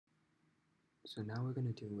So now we're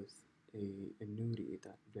going to deal with an annuity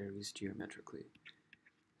that varies geometrically.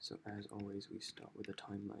 So as always, we start with a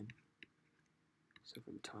timeline. So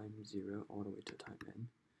from time 0 all the way to time n.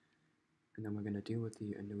 And then we're going to deal with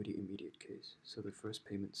the annuity immediate case. So the first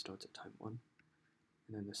payment starts at time 1.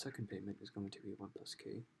 And then the second payment is going to be 1 plus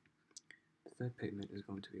k. The third payment is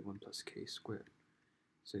going to be 1 plus k squared.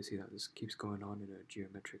 So you see that this keeps going on in a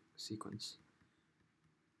geometric sequence.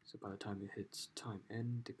 So by the time it hits time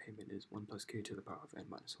n, the payment is 1 plus k to the power of n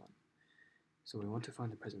minus 1. So we want to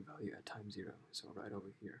find the present value at time 0, so right over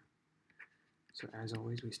here. So as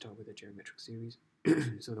always, we start with a geometric series.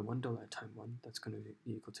 So the $1 at time 1, that's going to be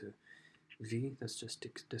equal to v, that's just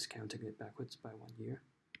discounting it backwards by 1 year.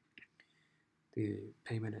 The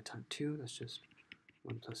payment at time 2, that's just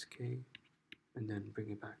 1 plus k, and then bring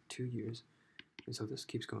it back 2 years. And so this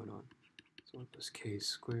keeps going on. So 1 plus k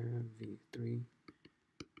squared, v3,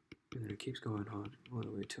 and then it keeps going on all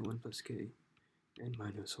the way to 1 plus k, n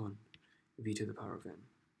minus 1, v to the power of n.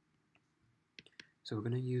 So we're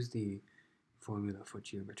going to use the formula for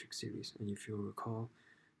geometric series, and if you'll recall,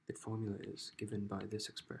 the formula is given by this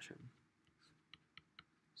expression.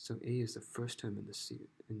 So a is the first term in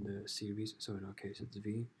the series, so in our case it's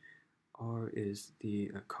v. R is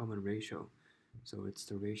the common ratio, so it's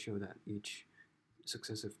the ratio that each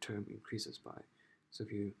successive term increases by. So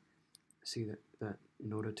if you see that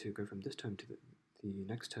in order to go from this term to the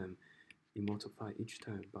next term, you multiply each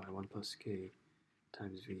term by 1 plus k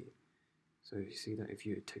times v. So you see that if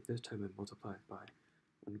you take this term and multiply it by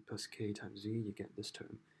 1 plus k times v, you get this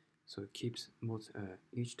term. So it keeps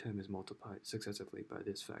each term is multiplied successively by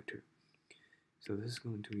this factor. So this is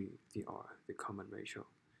going to be the r, the common ratio.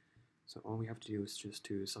 So all we have to do is just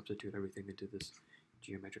to substitute everything into this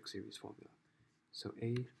geometric series formula. So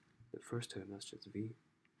a, the first term, that's just v,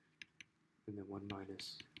 and then 1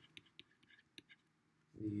 minus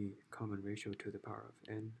the common ratio to the power of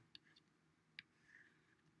n,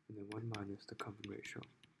 and then 1 minus the common ratio.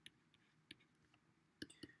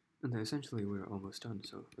 And then essentially we're almost done,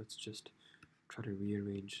 so let's just try to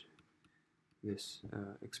rearrange this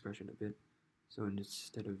expression a bit. So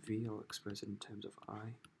instead of v, I'll express it in terms of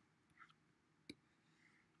I.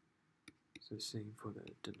 So same for the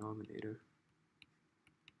denominator.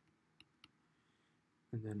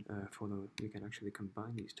 And then we can actually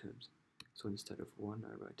combine these terms. So instead of 1,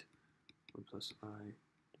 I write 1 plus I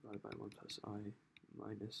divided by 1 plus I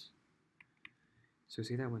minus. So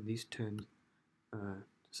see that when these terms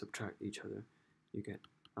subtract each other, you get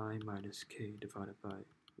I minus k divided by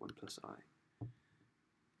 1 plus I.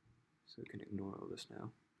 So we can ignore all this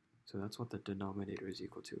now. So that's what the denominator is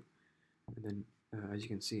equal to. And then as you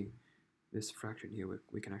can see, this fraction here,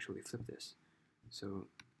 we can actually flip this. So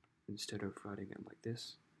instead of writing it like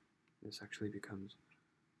this actually becomes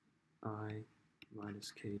I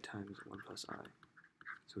minus k times 1 plus I.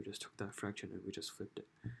 So we just took that fraction and we just flipped it.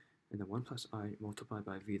 And then 1 plus I multiplied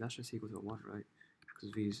by v, that's just equal to 1, right? Because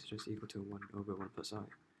v is just equal to 1 over 1 plus I.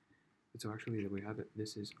 And so actually, there we have it.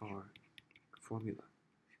 This is our formula.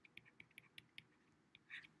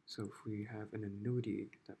 So if we have an annuity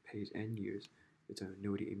that pays n years, it's an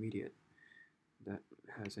annuity immediate that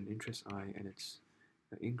has an interest I and it's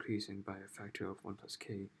increasing by a factor of 1 plus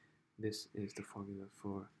k. This is the formula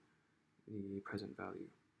for the present value.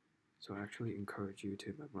 So I actually encourage you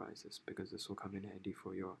to memorize this because this will come in handy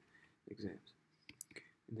for your exams.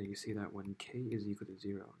 And then you see that when k is equal to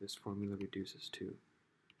 0, this formula reduces to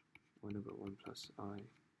 1 over 1 plus I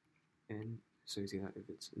n. So you see that if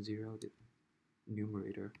it's 0, the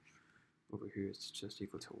numerator over here is just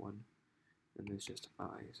equal to 1, and there's just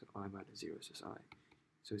I, so I minus 0 is just I.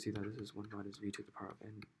 So you see that this is 1 minus v to the power of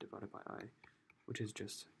n divided by I, which is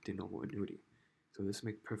just the normal annuity. So this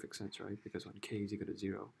makes perfect sense, right? Because when k is equal to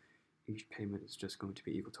 0, each payment is just going to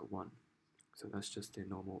be equal to 1. So that's just the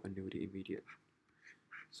normal annuity immediate.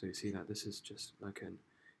 So you see that this is just like an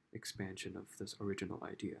expansion of this original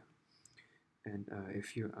idea. And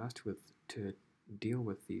if you're asked to deal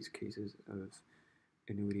with these cases of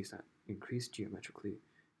annuities that increase geometrically,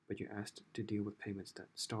 but you're asked to deal with payments that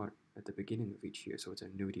start at the beginning of each year, so it's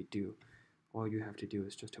an annuity due, all you have to do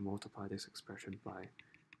is just to multiply this expression by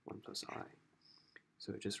 1 plus I.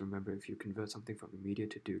 So just remember, if you convert something from immediate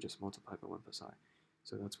to due, just multiply by 1 plus I.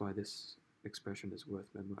 So that's why this expression is worth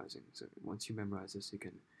memorizing. So once you memorize this, you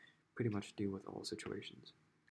can pretty much deal with all situations.